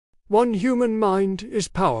One human mind is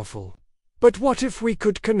powerful. But what if we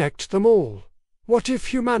could connect them all? What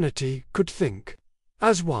if humanity could think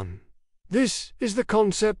as one? This is the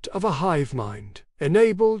concept of a hive mind,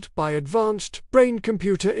 enabled by advanced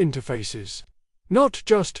brain-computer interfaces. Not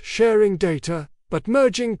just sharing data, but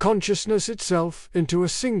merging consciousness itself into a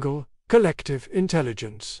single, collective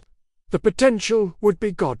intelligence. The potential would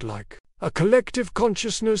be godlike. A collective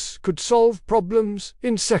consciousness could solve problems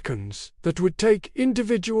in seconds that would take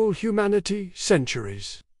individual humanity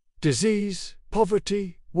centuries. Disease,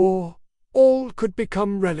 poverty, war, all could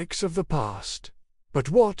become relics of the past.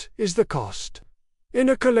 But what is the cost? In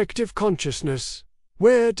a collective consciousness,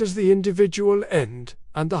 where does the individual end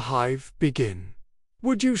and the hive begin?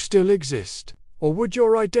 Would you still exist, or would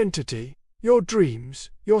your identity, your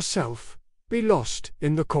dreams, yourself, be lost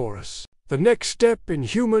in the chorus? The next step in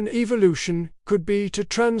human evolution could be to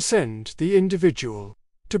transcend the individual,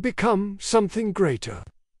 to become something greater.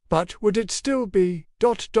 But would it still be ...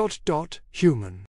 human?